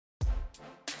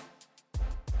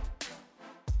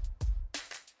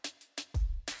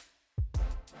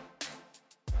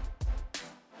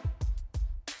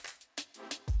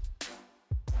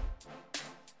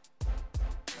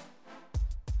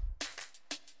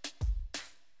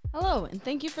Hello, and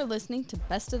thank you for listening to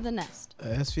Best of the Nest. A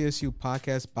SVSU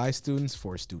podcast by students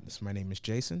for students. My name is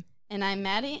Jason. And I'm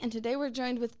Maddie, and today we're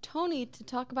joined with Tony to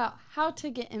talk about how to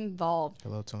get involved.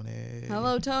 Hello, Tony.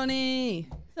 Hello, Tony.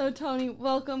 So, Tony,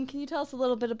 welcome. Can you tell us a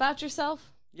little bit about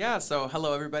yourself? Yeah, so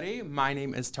hello, everybody. My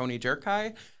name is Tony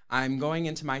Jerkai. I'm going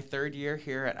into my third year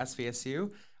here at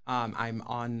SVSU.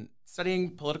 I'm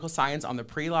studying political science on the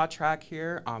pre-law track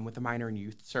here with a minor in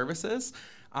youth services.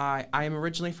 I am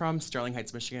originally from Sterling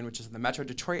Heights, Michigan, which is in the Metro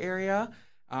Detroit area.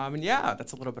 And yeah,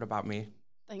 that's a little bit about me.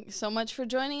 Thanks so much for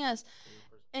joining us.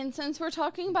 And since we're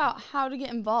talking about how to get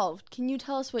involved, can you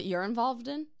tell us what you're involved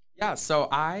in? Yeah, so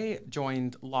I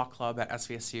joined Law Club at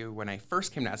SVSU when I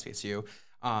first came to SVSU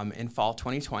in fall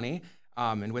 2020.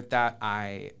 And with that,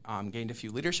 I gained a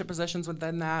few leadership positions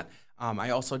within that.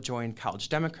 I also joined College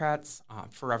Democrats,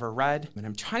 Forever Red, and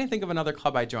I'm trying to think of another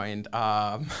club I joined.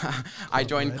 I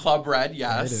joined Club Red,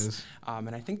 yes. There it is.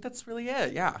 And I think that's really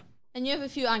it, yeah. And you have a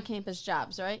few on-campus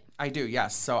jobs, right? I do,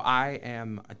 yes. So I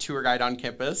am a tour guide on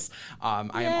campus.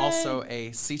 I am also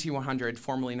a CT100,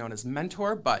 formerly known as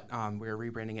mentor, but we're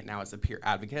rebranding it now as the peer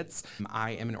advocates.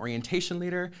 I am an orientation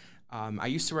leader. I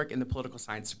used to work in the political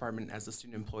science department as a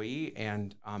student employee,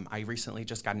 and I recently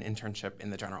just got an internship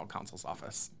in the general counsel's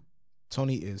office.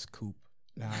 Tony is Coop.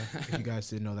 Now, if you guys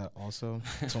didn't know that also,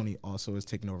 Tony also is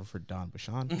taking over for Don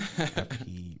Bashan after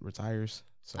he retires.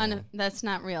 So That's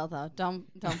not real, though. Don't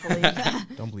believe that.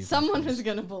 Don't believe Someone that, was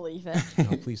going to believe it.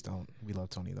 No, please don't. We love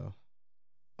Tony, though.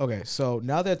 Okay, so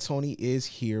now that Tony is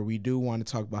here, we do want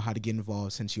to talk about how to get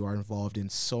involved since you are involved in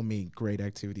so many great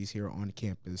activities here on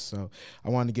campus. So I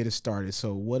want to get it started.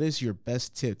 So what is your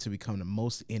best tip to become the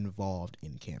most involved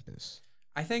in campus?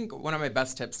 I think one of my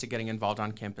best tips to getting involved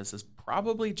on campus is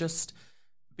probably just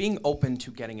being open to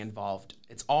getting involved.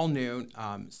 It's all new,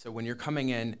 so when you're coming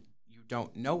in, you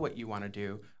don't know what you want to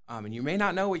do, and you may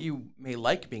not know what you may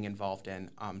like being involved in.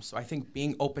 So I think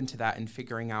being open to that and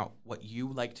figuring out what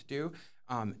you like to do,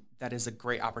 that is a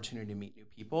great opportunity to meet new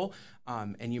people.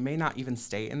 And you may not even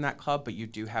stay in that club, but you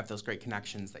do have those great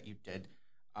connections that you did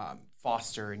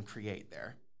foster and create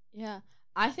there. Yeah.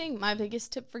 I think my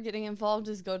biggest tip for getting involved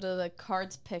is go to the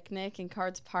Cards Picnic and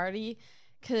Cards Party,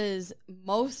 because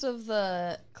most of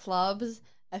the clubs,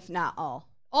 if not all,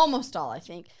 almost all, I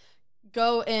think,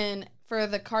 go in for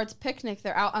the Cards Picnic.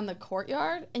 They're out on the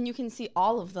courtyard, and you can see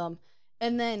all of them.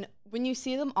 And then when you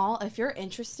see them all, if you're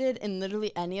interested in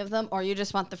literally any of them, or you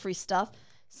just want the free stuff,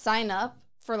 sign up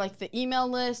for like the email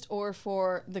list or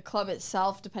for the club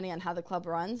itself, depending on how the club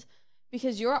runs,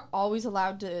 because you're always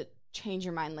allowed to change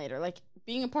your mind later. Like,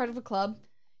 being a part of a club,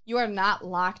 you are not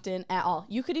locked in at all.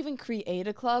 You could even create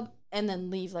a club and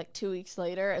then leave like 2 weeks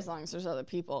later, as long as there's other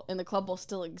people, and the club will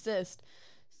still exist.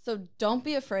 So don't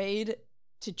be afraid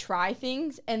to try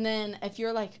things. And then if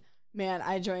you're like, man,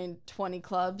 I joined 20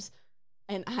 clubs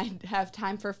and I have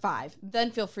time for 5, then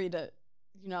feel free to,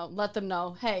 let them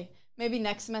know, hey, maybe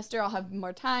next semester I'll have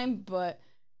more time, but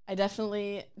I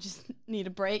definitely just need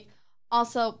a break.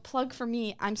 Also, plug for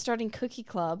me, I'm starting Cookie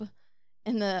Club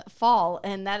in the fall,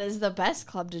 and that is the best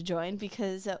club to join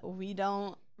because we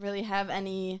don't really have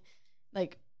any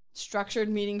like structured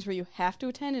meetings where you have to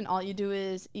attend, and all you do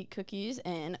is eat cookies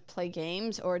and play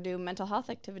games or do mental health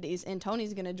activities. And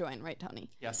Tony's gonna join, right, Tony?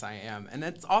 Yes, I am. And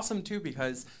it's awesome too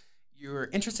because you're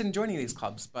interested in joining these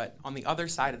clubs, but on the other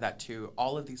side of that too,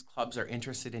 all of these clubs are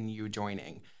interested in you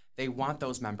joining. They want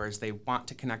those members, they want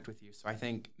to connect with you. So I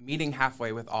think meeting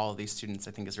halfway with all of these students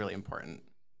I think is really important.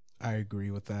 I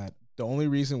agree with that. The only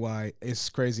reason why it's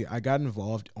crazy, I got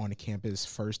involved on campus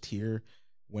first year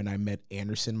when I met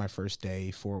Anderson my first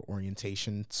day for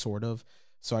orientation, sort of.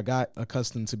 So I got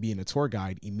accustomed to being a tour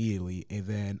guide immediately. And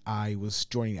then I was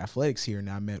joining athletics here, and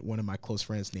I met one of my close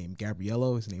friends named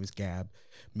Gabriello. His name is Gab.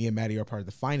 Me and Maddie are part of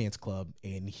the finance club,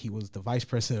 and he was the vice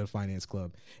president of the finance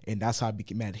club. And that's how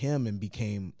I met him and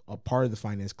became a part of the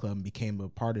finance club and became a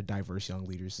part of Diverse Young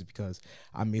Leaders, is because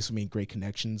I made so many great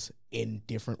connections in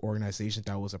different organizations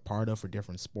that I was a part of for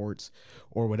different sports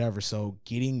or whatever. So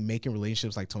making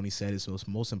relationships, like Tony said, is the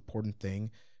most important thing,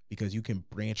 because you can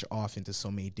branch off into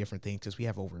so many different things, because we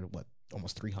have over,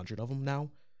 almost 300 of them now?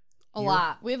 A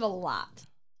lot. We have a lot.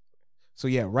 So,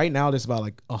 yeah, right now there's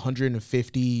about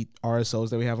 150 RSOs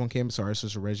that we have on campus.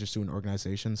 RSOs are registered student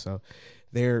organizations. So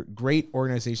they're great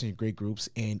organizations, great groups.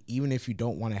 And even if you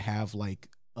don't want to have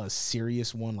a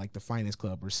serious one like the finance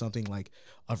club or something like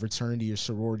a fraternity or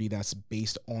sorority that's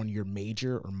based on your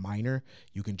major or minor,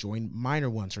 you can join minor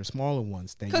ones or smaller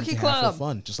ones that Cookie you can Club. have for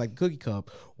fun, just like Cookie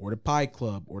Club or the Pie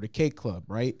Club or the Cake Club,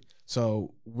 right?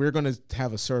 So we're going to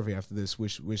have a survey after this,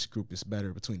 which group is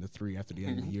better between the three after the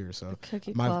end of the year. So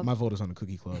Cookie Club. my vote is on the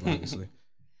Cookie Club, obviously.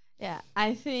 Yeah,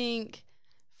 I think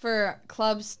for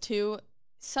clubs too,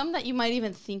 some that you might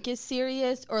even think is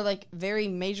serious or like very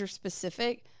major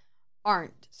specific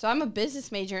aren't. So I'm a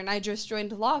business major and I just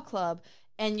joined a law club,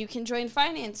 and you can join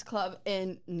finance club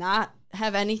and not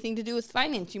have anything to do with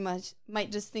finance. You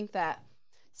might just think that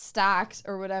stocks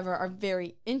or whatever are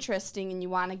very interesting and you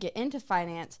want to get into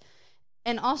finance.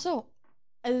 And also,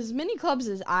 as many clubs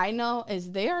as I know,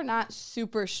 is they are not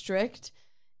super strict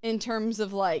in terms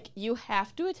of like you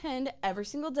have to attend every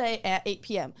single day at 8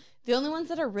 p.m. The only ones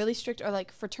that are really strict are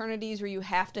like fraternities where you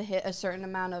have to hit a certain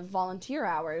amount of volunteer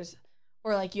hours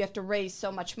or like you have to raise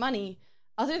so much money.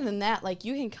 Other than that, like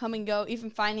you can come and go. Even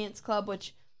finance club,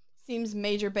 which seems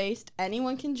major based,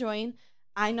 anyone can join.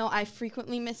 I know I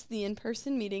frequently miss the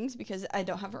in-person meetings because I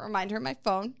don't have a reminder on my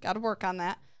phone. Got to work on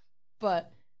that.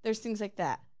 But there's things like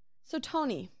that. So,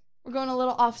 Tony, we're going a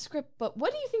little off script, but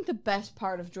what do you think the best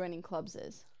part of joining clubs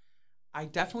is? I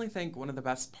definitely think one of the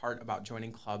best part about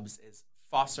joining clubs is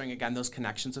fostering, again, those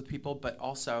connections with people, but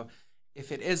also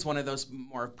if it is one of those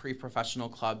more pre-professional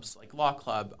clubs like law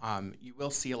club, you will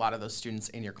see a lot of those students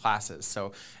in your classes.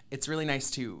 So it's really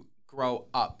nice to grow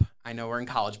up. I know we're in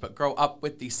college, but grow up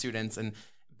with these students and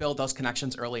build those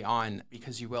connections early on,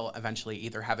 because you will eventually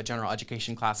either have a general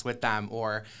education class with them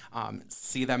or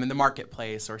see them in the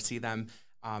marketplace or see them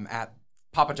at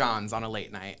Papa John's on a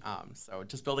late night. So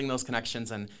just building those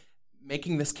connections and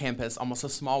making this campus almost a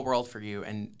small world for you,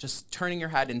 and just turning your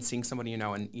head and seeing somebody you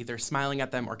know and either smiling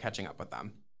at them or catching up with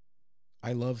them.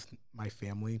 I love my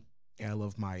family, and I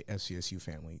love my SCSU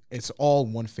family. It's all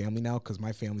one family now because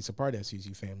my family's a part of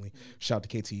SCSU family. Shout out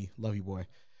to KT, love you, boy.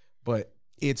 But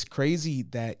it's crazy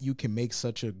that you can make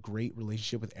such a great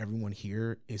relationship with everyone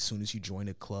here as soon as you join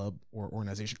a club or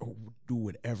organization or do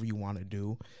whatever you want to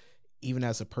do. Even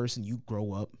as a person, you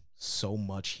grow up so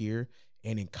much here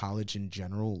and in college in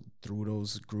general through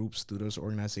those groups, through those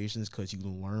organizations, because you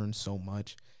learn so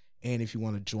much. And if you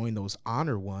want to join those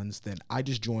honor ones, then I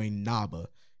just joined NABA,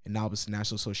 and NABA is the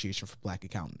National Association for Black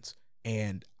Accountants.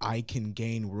 And I can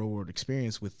gain real world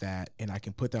experience with that, and I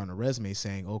can put that on a resume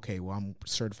saying, okay, well, I'm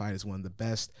certified as one of the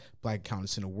best Black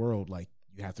accountants in the world. Like,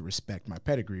 you have to respect my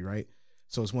pedigree, right?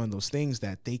 So it's one of those things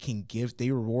that they can give, they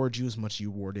reward you as much as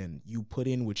you reward in. You put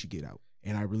in what you get out.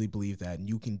 And I really believe that, and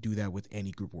you can do that with any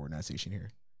group or organization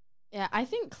here. Yeah, I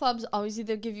think clubs always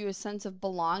either give you a sense of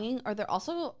belonging or they're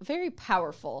also very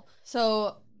powerful.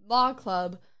 So, law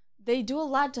club, they do a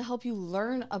lot to help you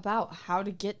learn about how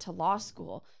to get to law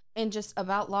school and just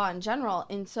about law in general.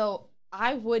 And so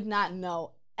I would not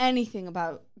know anything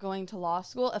about going to law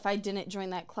school if I didn't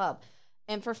join that club.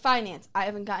 And for finance, I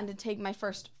haven't gotten to take my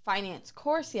first finance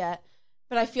course yet,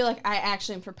 but I feel like I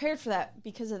actually am prepared for that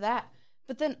because of that.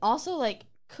 But then also, like,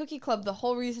 Cookie Club, the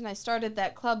whole reason I started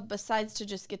that club, besides to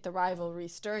just get the rivalry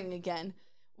stirring again,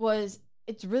 was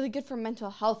it's really good for mental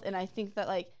health. And I think that,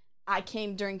 like, I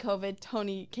came during COVID,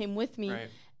 Tony came with me, Right.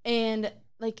 and,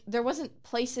 like, there wasn't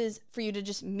places for you to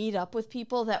just meet up with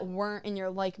people that weren't in your,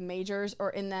 like, majors or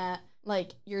in that,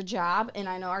 like, your job. And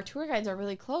I know our tour guides are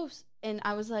really close. And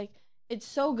I was like, it's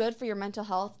so good for your mental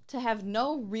health to have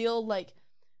no real, like,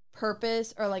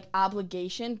 purpose or like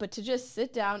obligation, but to just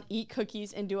sit down, eat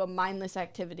cookies, and do a mindless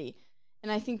activity.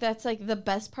 And I think that's like the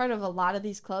best part of a lot of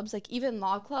these clubs, like even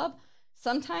law club.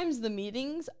 Sometimes the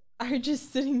meetings are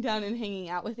just sitting down and hanging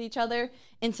out with each other,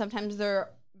 and sometimes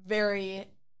they're very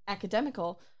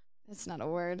academical. It's not a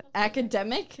word.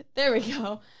 Academic? There we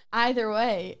go. Either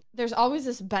way, there's always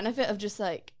this benefit of just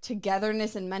like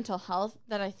togetherness and mental health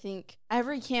that I think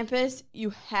every campus,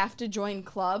 you have to join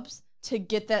clubs to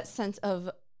get that sense of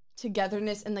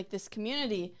togetherness and like this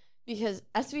community, because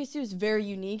SVSU is very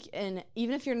unique, and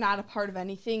even if you're not a part of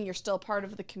anything, you're still part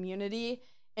of the community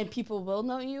and people will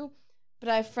know you. But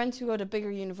I have friends who go to bigger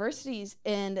universities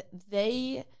and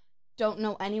they don't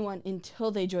know anyone until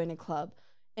they join a club.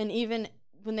 And even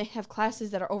when they have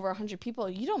classes that are over 100 people,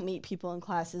 you don't meet people in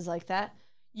classes like that.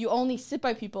 You only sit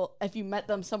by people if you met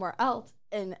them somewhere else,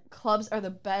 and clubs are the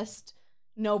best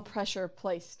no pressure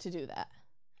place to do that.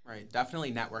 Right,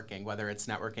 definitely networking, whether it's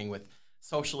networking with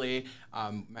socially,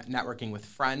 networking with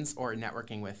friends, or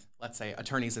networking with, let's say,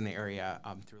 attorneys in the area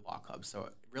through law clubs. So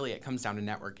really it comes down to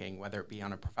networking, whether it be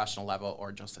on a professional level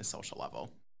or just a social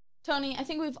level. Tony, I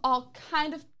think we've all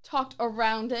kind of talked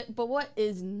around it, but what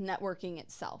is networking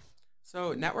itself?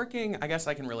 So networking, I guess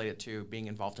I can relate it to being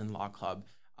involved in law club.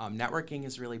 Networking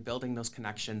is really building those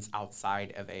connections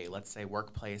outside of a, let's say,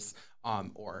 workplace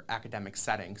or academic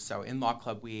setting. So in law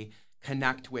club, we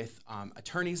connect with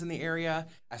attorneys in the area,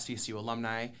 SVSU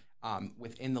alumni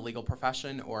within the legal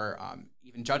profession, or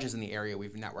even judges in the area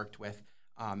we've networked with.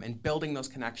 and building those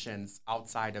connections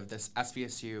outside of this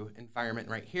SVSU environment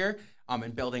right here,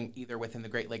 and building either within the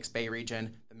Great Lakes Bay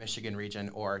region, the Michigan region,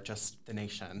 or just the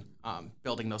nation,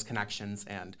 building those connections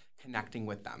and connecting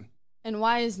with them. And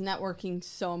why is networking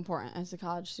so important as a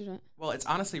college student? Well, it's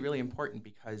honestly really important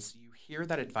because you hear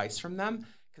that advice from them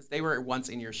because they were once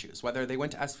in your shoes. Whether they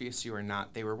went to SVSU or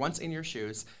not, they were once in your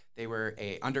shoes. They were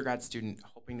a undergrad student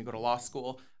hoping to go to law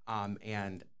school,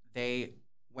 and they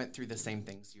went through the same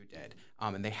things you did.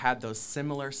 And they had those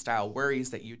similar style worries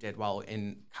that you did while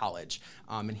in college.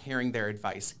 And hearing their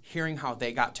advice, hearing how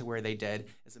they got to where they did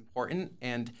is important.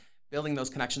 And building those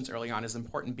connections early on is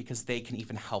important because they can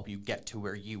even help you get to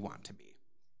where you want to be.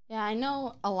 Yeah, I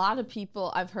know a lot of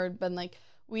people I've heard been like,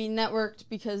 we networked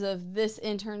because of this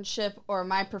internship, or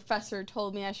my professor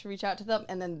told me I should reach out to them,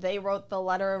 and then they wrote the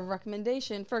letter of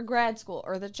recommendation for grad school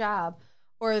or the job,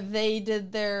 or they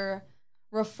did their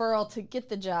referral to get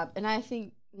the job. And I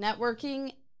think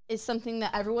networking is something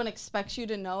that everyone expects you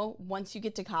to know once you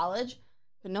get to college,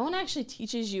 but no one actually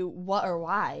teaches you what or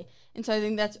why. And so I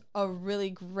think that's a really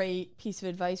great piece of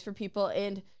advice for people,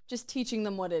 and just teaching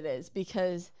them what it is,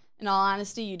 because in all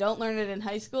honesty, you don't learn it in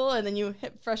high school, and then you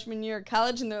hit freshman year of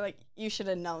college and they're like, you should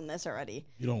have known this already.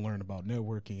 You don't learn about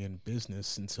networking and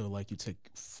business until like you take,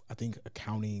 I think,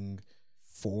 accounting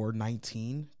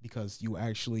 419, because you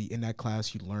actually, in that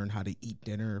class, you learn how to eat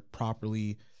dinner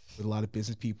properly with a lot of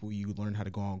business people. You learn how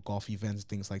to go on golf events and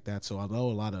things like that. So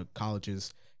although a lot of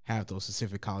colleges have those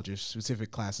specific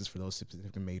classes for those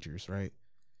specific majors, right?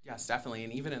 Yes, definitely.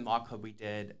 And even in law club, we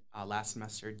did last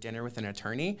semester dinner with an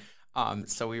attorney.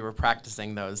 So we were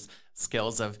practicing those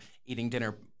skills of eating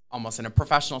dinner almost in a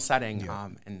professional setting. Yeah.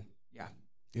 And yeah,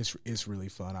 it's really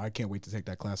fun. I can't wait to take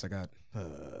that class. I got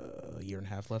a year and a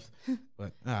half left,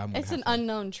 but it's an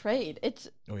unknown trade.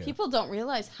 People don't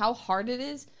realize how hard it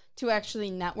is to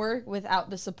actually network without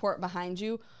the support behind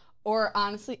you. Or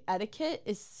honestly, etiquette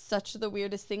is such the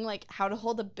weirdest thing, like how to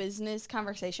hold a business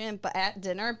conversation, but at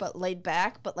dinner, but laid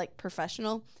back, but like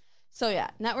professional. So yeah,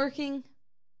 networking,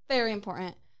 very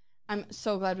important. I'm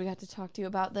so glad we got to talk to you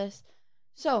about this.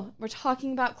 So we're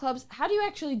talking about clubs. How do you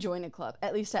actually join a club,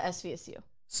 at least at SVSU?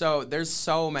 So there's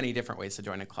so many different ways to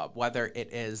join a club, whether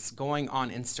it is going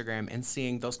on Instagram and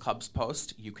seeing those clubs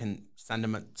post. You can send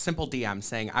them a simple DM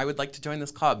saying, I would like to join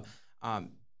this club.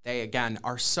 They, again,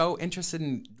 are so interested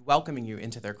in welcoming you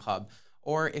into their club.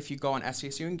 Or if you go on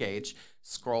SVSU Engage,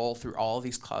 scroll through all of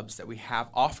these clubs that we have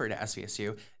offered at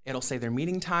SVSU, it'll say their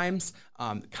meeting times,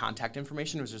 contact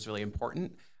information, which is really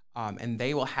important, and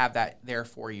they will have that there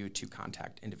for you to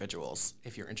contact individuals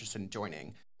if you're interested in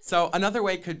joining. So another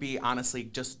way could be, honestly,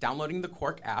 just downloading the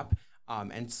Quark app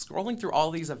and scrolling through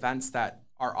all these events that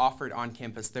are offered on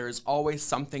campus. There's always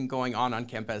something going on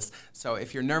campus. So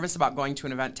if you're nervous about going to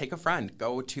an event, take a friend,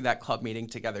 go to that club meeting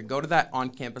together, go to that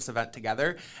on-campus event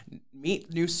together,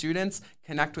 meet new students,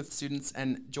 connect with students,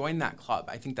 and join that club.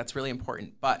 I think that's really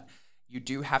important. But you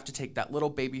do have to take that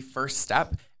little baby first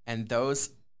step, and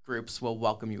those groups will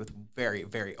welcome you with very,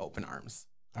 very open arms.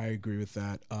 I agree with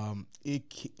that. It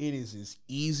is as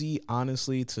easy,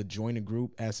 honestly, to join a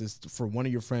group as is for one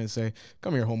of your friends say,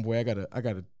 "Come here, homeboy. I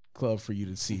got a club for you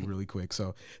to see really quick."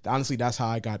 So honestly, that's how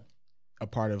I got a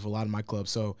part of a lot of my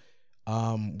clubs. So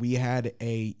we had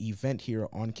a event here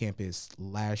on campus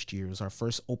last year. It was our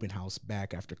first open house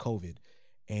back after COVID,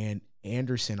 and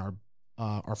Anderson,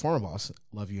 our former boss,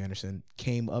 love you, Anderson,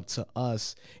 came up to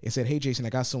us and said, "Hey, Jason, I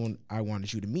got someone I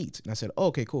wanted you to meet." And I said, "Oh,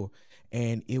 okay, cool."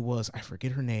 And it was, I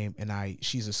forget her name, and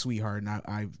she's a sweetheart, and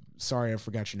I'm sorry I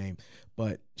forgot your name,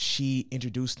 but she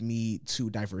introduced me to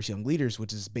Diverse Young Leaders,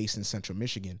 which is based in Central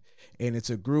Michigan. And it's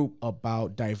a group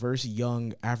about diverse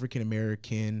young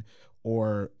African-American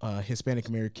or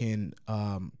Hispanic-American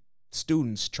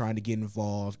students trying to get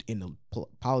involved in the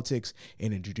politics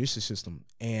and in the judicial system.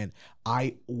 And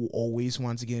I always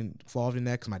wanted to get involved in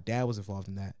that because my dad was involved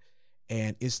in that.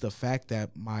 And it's the fact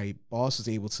that my boss was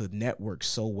able to network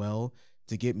so well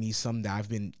to get me something that I've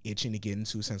been itching to get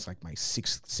into since like my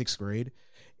sixth grade.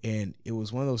 And it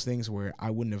was one of those things where I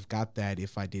wouldn't have got that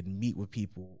if I didn't meet with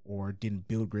people or didn't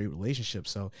build great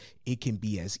relationships. So it can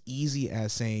be as easy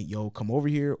as saying, yo, come over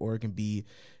here, or it can be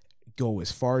go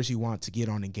as far as you want to get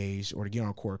on Engaged or to get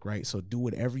on Quark, right? So do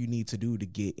whatever you need to do to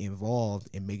get involved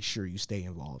and make sure you stay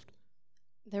involved.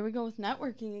 There we go with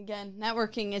networking again.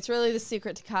 Networking, it's really the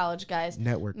secret to college, guys.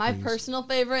 Network, My please. personal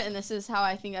favorite, and this is how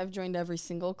I think I've joined every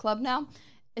single club now,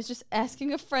 is just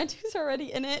asking a friend who's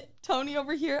already in it. Tony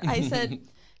over here, I said,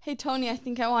 "Hey, Tony, I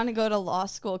think I want to go to law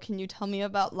school. Can you tell me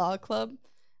about law club?"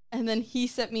 And then he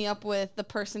set me up with the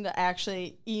person to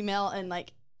actually email and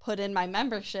like put in my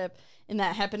membership, and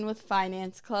that happened with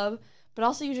finance club. but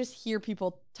also you just hear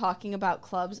people talking about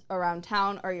clubs around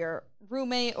town, or your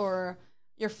roommate or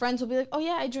your friends will be like, oh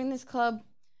yeah, I joined this club.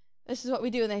 This is what we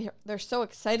do. And they're so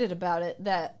excited about it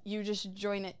that you just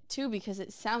join it too because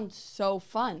it sounds so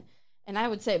fun. And I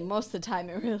would say most of the time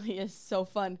it really is so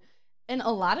fun. In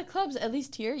a lot of clubs, at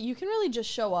least here, you can really just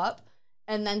show up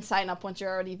and then sign up once you're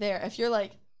already there. If you're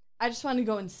like, I just want to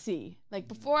go and see. Like,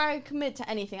 before I commit to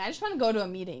anything, I just want to go to a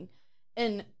meeting.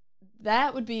 And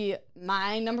that would be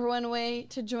my number one way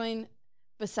to join,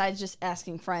 besides just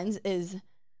asking friends, is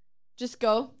just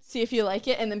go, see if you like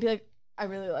it, and then be like, I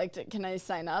really liked it. Can I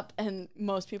sign up? And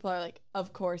most people are like,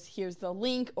 of course, here's the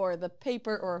link or the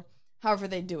paper or however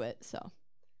they do it. So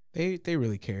They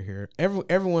really care here.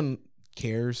 Everyone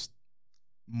cares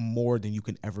more than you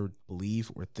can ever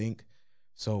believe or think.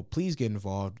 So please get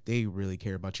involved. They really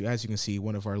care about you. As you can see,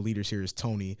 one of our leaders here is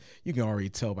Tony. You can already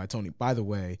tell by Tony. By the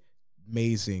way,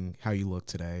 amazing how you look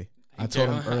today. I told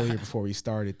him earlier before we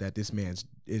started that this man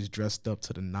is dressed up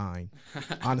to the nine.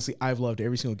 Honestly, I've loved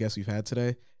every single guest we've had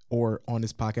today or on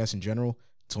this podcast in general.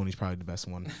 Tony's probably the best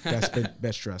one.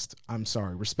 Best dressed. I'm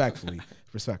sorry. Respectfully.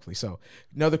 So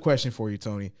another question for you,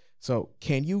 Tony. So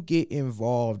can you get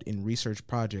involved in research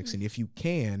projects? And if you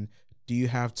can, do you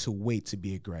have to wait to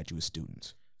be a graduate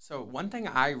student? So one thing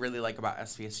I really like about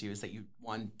SVSU is that you,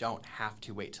 don't have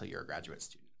to wait till you're a graduate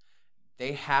student.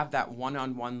 They have that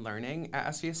one-on-one learning at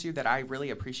SVSU that I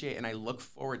really appreciate, and I look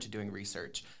forward to doing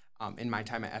research in my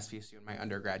time at SVSU in my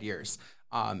undergrad years.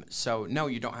 So no,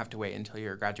 you don't have to wait until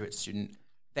you're a graduate student.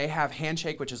 They have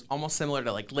Handshake, which is almost similar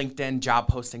to like LinkedIn. Job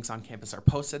postings on campus are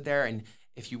posted there, and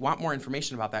if you want more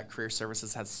information about that, Career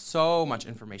Services has so much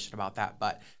information about that,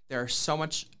 but there are so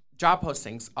much job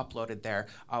postings uploaded there,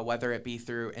 whether it be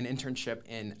through an internship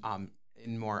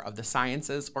in more of the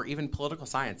sciences or even political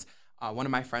science. One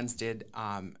of my friends did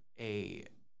a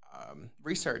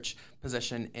research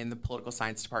position in the political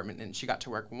science department, and she got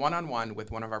to work one-on-one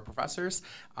with one of our professors,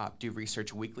 do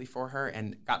research weekly for her,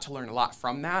 and got to learn a lot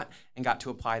from that, and got to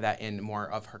apply that in more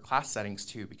of her class settings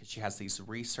too, because she has these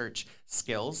research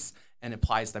skills and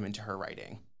applies them into her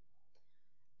writing.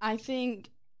 I think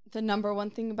the number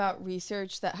one thing about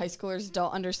research that high schoolers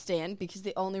don't understand, because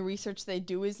the only research they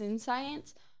do is in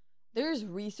science, there's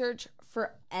research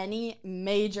for any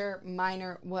major,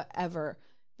 minor, whatever.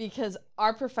 Because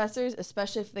our professors,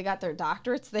 especially if they got their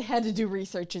doctorates, they had to do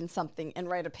research in something and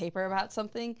write a paper about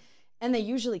something, and they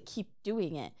usually keep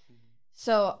doing it. Mm-hmm.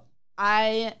 So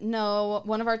I know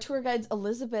one of our tour guides,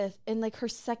 Elizabeth, in like her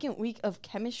second week of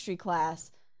chemistry class,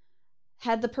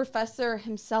 had the professor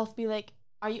himself be like,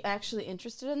 are you actually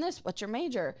interested in this? What's your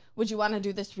major? Would you want to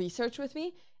do this research with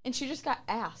me? And she just got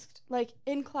asked, like,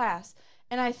 in class.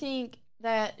 And I think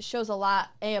that shows a lot,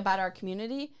 about our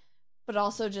community, but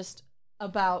also just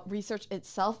about research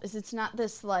itself, is it's not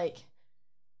this, like,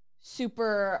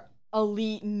 super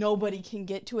elite, nobody can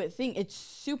get to it thing. It's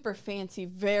super fancy,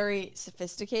 very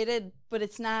sophisticated, but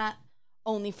it's not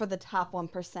only for the top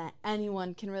 1%.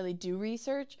 Anyone can really do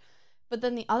research. But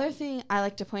then the other thing I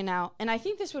like to point out, and I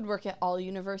think this would work at all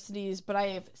universities, but I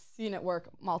have seen it work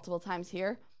multiple times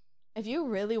here. If you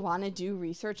really want to do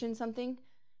research in something,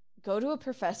 go to a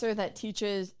professor that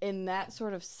teaches in that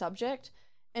sort of subject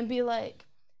and be like,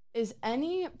 is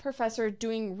any professor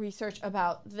doing research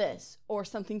about this or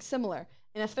something similar?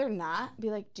 And if they're not, be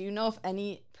like, do you know if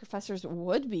any professors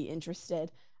would be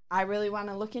interested? I really want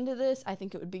to look into this. I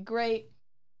think it would be great.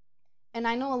 And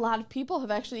I know a lot of people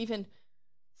have actually even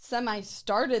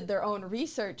semi-started their own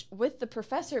research with the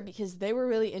professor because they were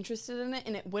really interested in it,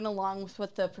 and it went along with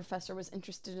what the professor was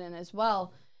interested in as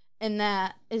well. And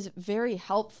that is very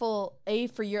helpful,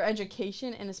 for your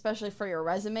education and especially for your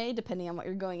resume, depending on what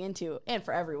you're going into, and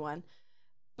for everyone.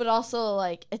 But also,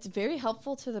 like, it's very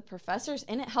helpful to the professors,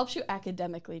 and it helps you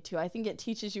academically too. I think it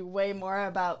teaches you way more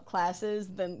about classes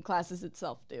than classes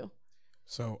itself do.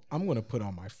 So I'm going to put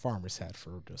on my farmer's hat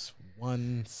for just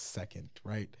 1 second,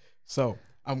 right? So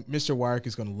Mr. Wyrick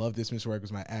is going to love this. Mr. Wyrick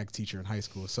was my ag teacher in high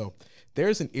school. So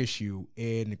there's an issue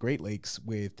in the Great Lakes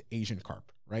with Asian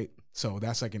carp, right? So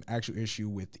that's like an actual issue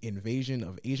with invasion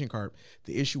of Asian carp.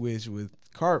 The issue is with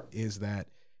carp is that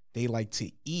they like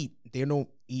to eat. They don't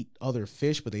eat other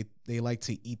fish, but they like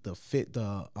to eat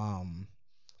the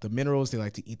minerals. They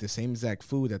like to eat the same exact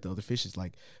food that the other fish is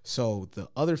like. So the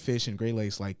other fish in Great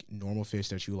Lakes, like normal fish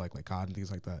that you like cod and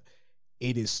things like that,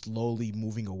 it is slowly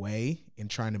moving away and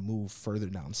trying to move further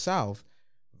down south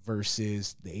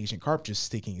versus the Asian carp just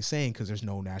sticking and saying because there's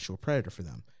no natural predator for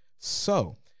them.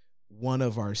 So one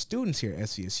of our students here at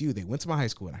SVSU, they went to my high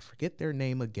school, and I forget their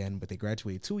name again, but they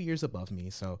graduated 2 years above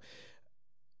me. So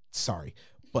sorry.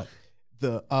 But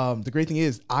the great thing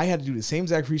is I had to do the same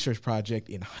exact research project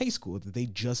in high school that they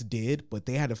just did, but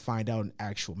they had to find out an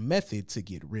actual method to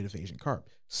get rid of Asian carp.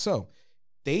 So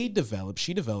she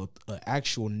developed an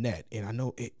actual net, and I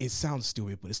know it sounds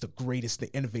stupid, but it's the greatest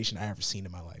innovation I ever seen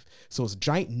in my life. So it's a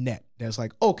giant net that's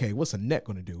like, okay, what's a net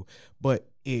going to do? But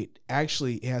it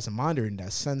has a monitor in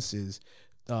that senses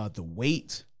the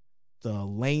weight, the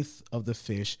length of the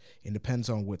fish, and depends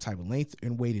on what type of length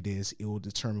and weight it is, it will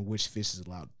determine which fish is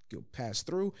allowed to pass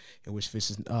through and which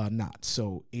fish is not.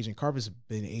 So Asian carp has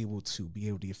been able to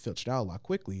get filtered out a lot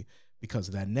quickly because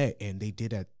of that net, and they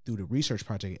did that through the research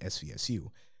project at SVSU.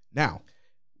 Now,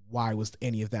 why was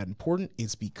any of that important?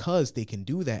 It's because they can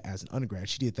do that as an undergrad.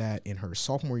 She did that in her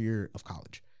sophomore year of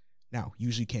college. Now,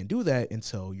 usually can't do that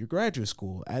until your graduate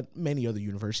school at many other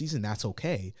universities, and that's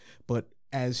okay. But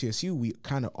at SVSU, we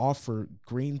kind of offer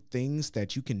green things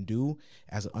that you can do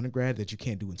as an undergrad that you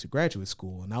can't do into graduate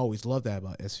school. And I always love that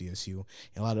about SVSU.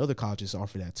 And a lot of other colleges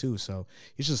offer that too. So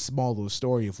it's just a small little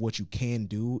story of what you can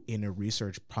do in a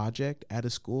research project at a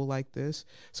school like this.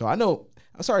 So I know,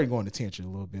 I'm sorry to go on a tangent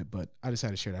a little bit, but I just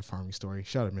had to share that farming story.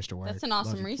 Shout out to Mr. Wyatt. That's an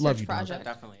awesome research love you, project.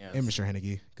 That definitely is. And Mr.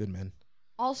 Hennigy, good man.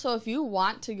 Also, if you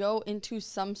want to go into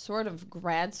some sort of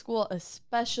grad school,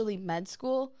 especially med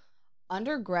school,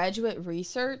 undergraduate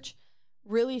research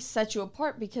really sets you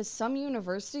apart, because some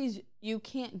universities you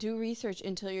can't do research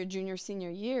until your junior, senior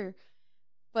year.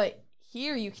 But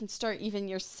here you can start even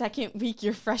your second week,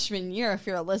 your freshman year, if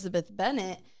you're Elizabeth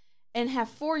Bennett, and have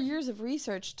 4 years of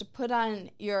research to put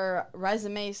on your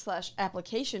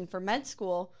resume/application for med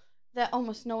school that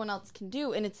almost no one else can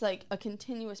do. And it's like a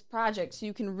continuous project, so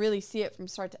you can really see it from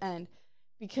start to end.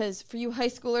 Because for you high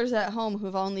schoolers at home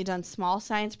who've only done small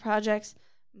science projects,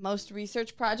 most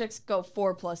research projects go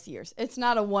 4+ years. It's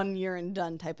not a 1 year and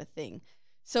done type of thing.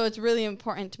 So it's really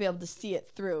important to be able to see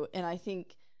it through. And I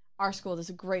think our school does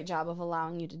a great job of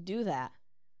allowing you to do that.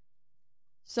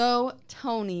 So,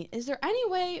 Tony, is there any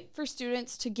way for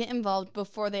students to get involved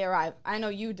before they arrive? I know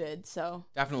you did, so.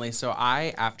 Definitely. So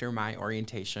I, after my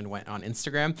orientation, went on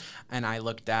Instagram and I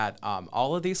looked at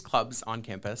all of these clubs on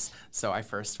campus. So I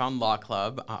first found Law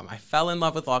Club. I fell in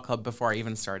love with Law Club before I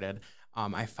even started.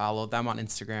 I followed them on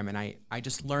Instagram, and I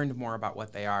just learned more about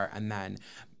what they are. And then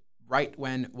right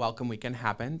when Welcome Weekend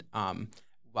happened,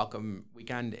 Welcome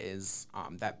Weekend is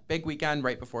that big weekend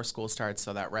right before school starts,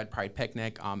 so that Red Pride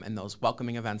picnic and those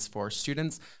welcoming events for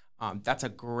students, that's a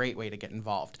great way to get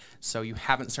involved. So you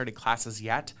haven't started classes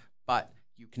yet, but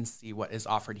you can see what is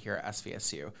offered here at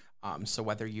SVSU. So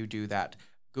whether you do that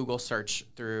Google search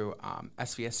through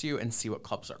SVSU and see what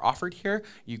clubs are offered here,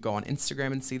 you go on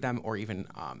Instagram and see them, or even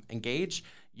Engage,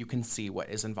 you can see what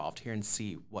is involved here and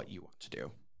see what you want to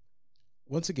do.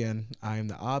 Once again, I am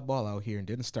the oddball out here and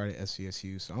didn't start at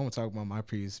SVSU, so I want to talk about my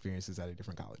previous experiences at a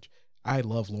different college. I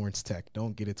love Lawrence Tech.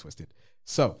 Don't get it twisted.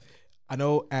 So I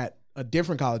know at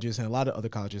different colleges and a lot of other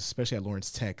colleges, especially at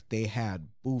Lawrence Tech, they had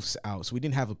booths out. So we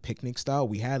didn't have a picnic style.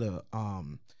 We had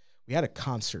a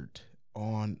concert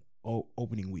on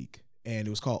opening week, and it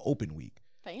was called Open Week.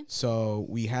 Fancy. So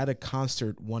we had a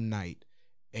concert one night,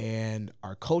 and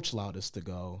our coach allowed us to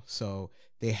go. So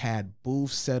they had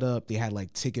booths set up. They had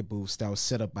like ticket booths that was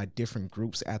set up by different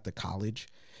groups at the college,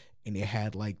 and they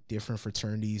had like different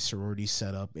fraternities, sororities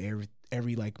set up.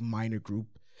 Every like minor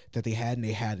group that they had, and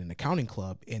they had an accounting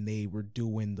club, and they were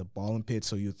doing the ball and pit.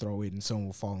 So you throw it, and someone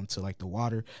will fall into like the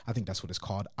water. I think that's what it's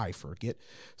called. I forget.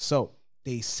 So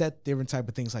they set different type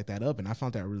of things like that up, and I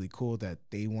found that really cool that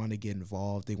they want to get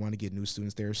involved. They want to get new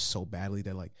students there so badly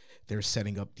that like they're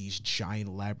setting up these giant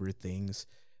elaborate things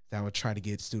that would try to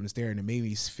get students there, and it made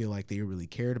me feel like they really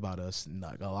cared about us. And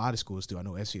like a lot of schools do. I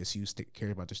know SVSU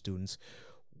cared about their students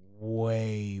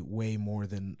way more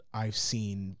than I've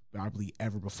seen probably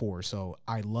ever before. So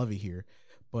I love it here.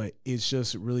 But it's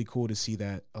just really cool to see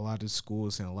that a lot of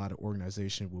schools and a lot of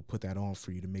organizations will put that on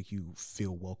for you to make you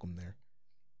feel welcome there.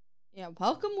 Yeah,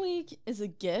 Welcome Week is a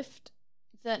gift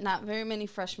that not very many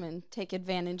freshmen take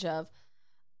advantage of.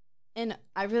 And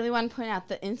I really want to point out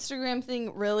the Instagram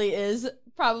thing really is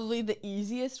probably the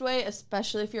easiest way,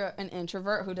 especially if you're an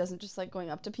introvert who doesn't just like going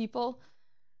up to people.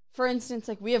 For instance,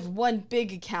 like we have one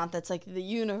big account that's like the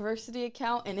university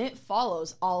account, and it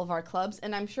follows all of our clubs.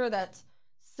 And I'm sure that's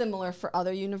similar for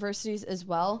other universities as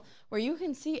well, where you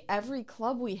can see every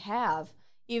club we have,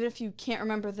 even if you can't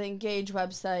remember the Engage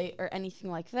website or anything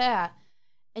like that.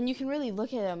 And you can really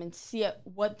look at them and see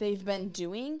what they've been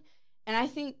doing. And I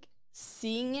think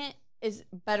seeing it is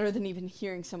better than even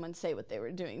hearing someone say what they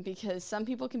were doing, because some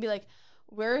people can be like,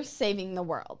 we're saving the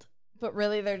world, but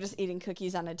really they're just eating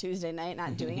cookies on a Tuesday night,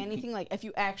 not doing anything. Like if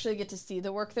you actually get to see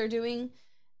the work they're doing,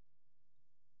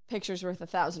 picture's worth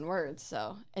 1,000 words,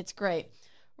 so it's great.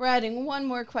 We're adding one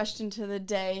more question to the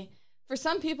day. For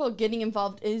some people, getting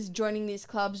involved is joining these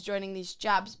clubs, joining these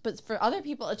jobs, but for other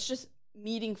people, it's just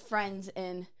meeting friends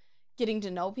and getting to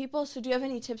know people. So do you have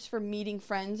any tips for meeting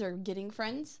friends or getting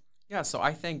friends? Yeah, so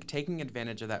I think taking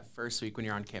advantage of that first week when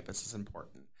you're on campus is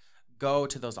important. Go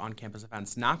to those on-campus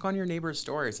events. Knock on your neighbors'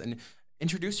 doors and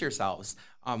introduce yourselves,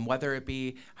 whether it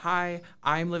be, hi,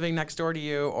 I'm living next door to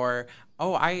you, or,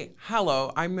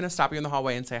 hello, I'm going to stop you in the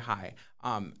hallway and say hi.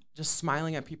 Just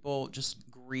smiling at people, just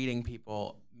greeting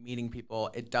people, meeting people.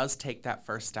 It does take that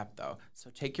first step, though. So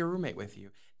take your roommate with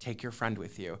you. Take your friend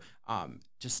with you.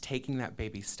 Just taking that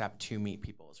baby step to meet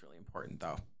people is really important,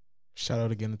 though. Shout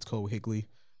out again to Cole Higley.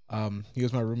 He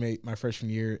was my roommate my freshman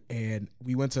year, and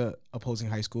we went to opposing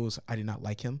high schools. I did not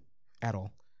like him at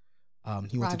all.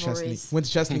 He went to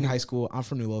Chesapeake High School. I'm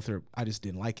from New Lothrop. I just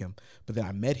didn't like him. But then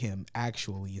I met him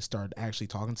actually and started actually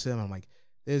talking to him. I'm like,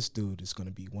 this dude is going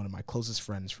to be one of my closest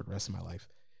friends for the rest of my life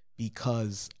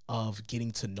because of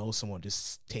getting to know someone,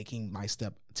 just taking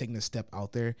a step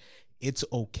out there. It's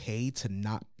okay to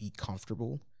not be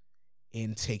comfortable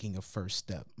in taking a first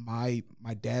step. My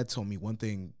dad told me one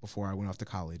thing before I went off to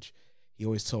college. He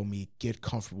always told me, get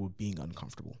comfortable with being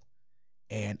uncomfortable.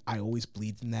 And I always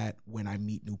believed in that when I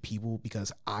meet new people,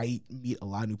 because I meet a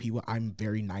lot of new people. I'm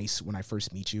very nice when I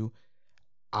first meet you.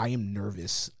 I am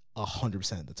nervous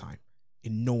 100% of the time.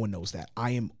 And no one knows that.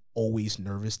 I am always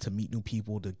nervous to meet new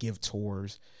people, to give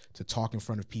tours, to talk in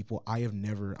front of people.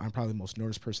 I'm probably the most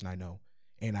nervous person I know.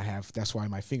 And that's why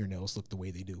my fingernails look the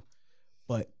way they do.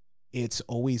 But it's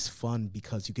always fun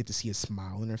because you get to see a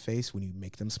smile on their face when you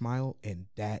make them smile. And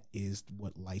that is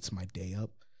what lights my day up.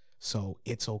 So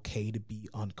it's okay to be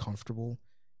uncomfortable,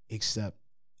 except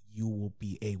you will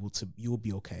be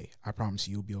okay. I promise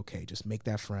you'll be okay. Just make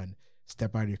that friend,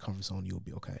 step out of your comfort zone, you'll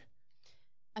be okay.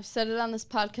 I've said it on this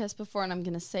podcast before, and I'm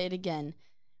going to say it again.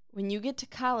 When you get to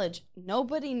college,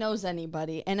 nobody knows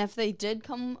anybody. And if they did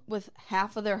come with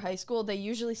half of their high school, they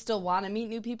usually still want to meet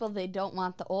new people. They don't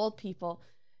want the old people.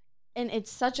 And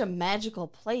it's such a magical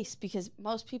place because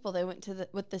most people, they went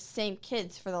with the same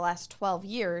kids for the last 12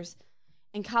 years.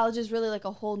 And college is really like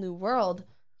a whole new world.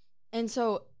 And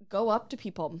so go up to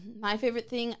people. My favorite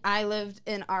thing, I lived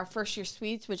in our first year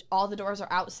suites, which all the doors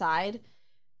are outside.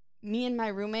 Me and my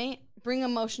roommate, bring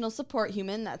emotional support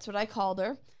human. That's what I called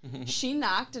her. She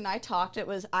knocked and I talked.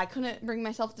 I couldn't bring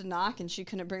myself to knock and she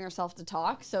couldn't bring herself to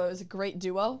talk. So it was a great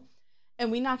duo.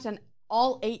 And we knocked on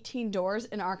all 18 doors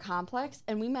in our complex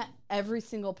and we met every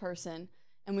single person.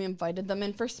 And we invited them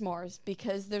in for s'mores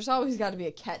because there's always got to be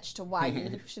a catch to why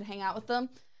you should hang out with them.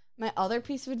 My other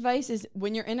piece of advice is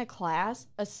when you're in a class,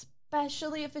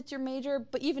 especially if it's your major,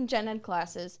 but even gen ed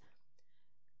classes,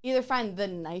 either find the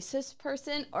nicest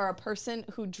person or a person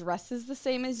who dresses the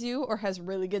same as you or has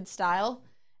really good style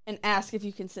and ask if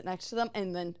you can sit next to them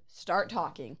and then start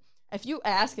talking. If you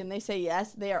ask and they say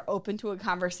yes, they are open to a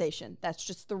conversation. That's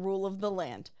just the rule of the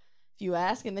land. If you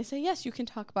ask and they say yes, you can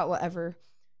talk about whatever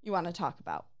you want to talk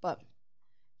about. But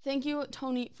thank you,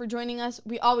 Tony, for joining us.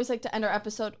 We always like to end our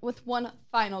episode with one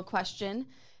final question.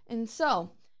 And so,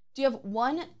 do you have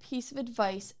one piece of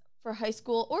advice for high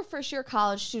school or first year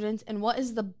college students, and what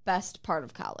is the best part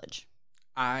of college?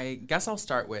 I guess I'll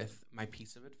start with my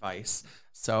piece of advice.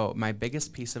 So my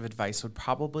biggest piece of advice would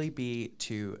probably be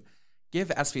to give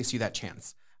SVSU that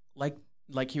chance.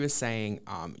 Like he was saying,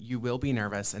 you will be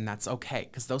nervous, and that's okay,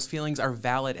 because those feelings are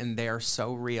valid and they are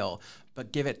so real,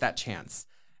 but give it that chance.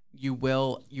 You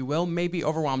will maybe be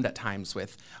overwhelmed at times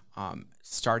with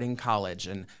starting college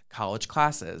and college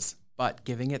classes, but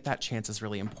giving it that chance is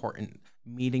really important.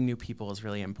 Meeting new people is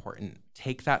really important.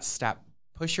 Take that step.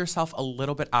 Push yourself a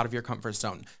little bit out of your comfort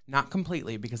zone. Not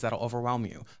completely, because that'll overwhelm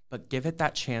you, but give it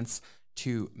that chance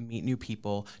to meet new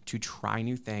people, to try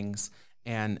new things,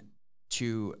 and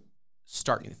to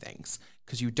start new things.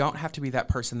 Because you don't have to be that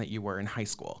person that you were in high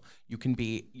school. You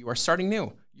are starting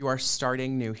new. You are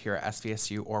starting new here at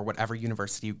SVSU or whatever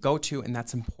university you go to, and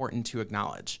that's important to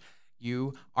acknowledge.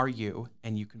 You are you,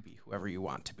 and you can be whoever you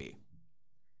want to be.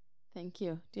 Thank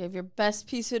you. Do you have your best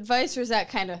piece of advice, or is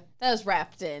that was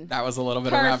wrapped in? That was a little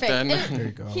bit of wrapped in. There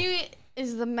you go. He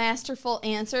is the masterful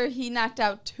answer. He knocked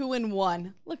out 2 in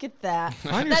 1. Look at that.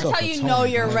 That's how you know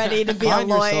you're ready to be a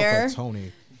lawyer.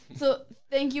 Tony. So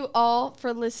thank you all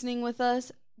for listening with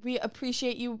us. We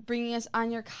appreciate you bringing us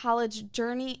on your college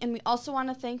journey, and we also want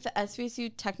to thank the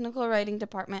SVSU Technical Writing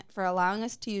Department for allowing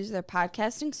us to use their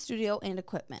podcasting studio and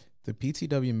equipment. The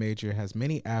PTW major has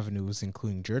many avenues,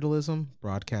 including journalism,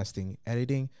 broadcasting,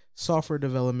 editing, software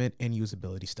development, and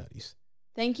usability studies.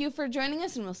 Thank you for joining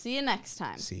us, and we'll see you next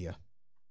time. See ya.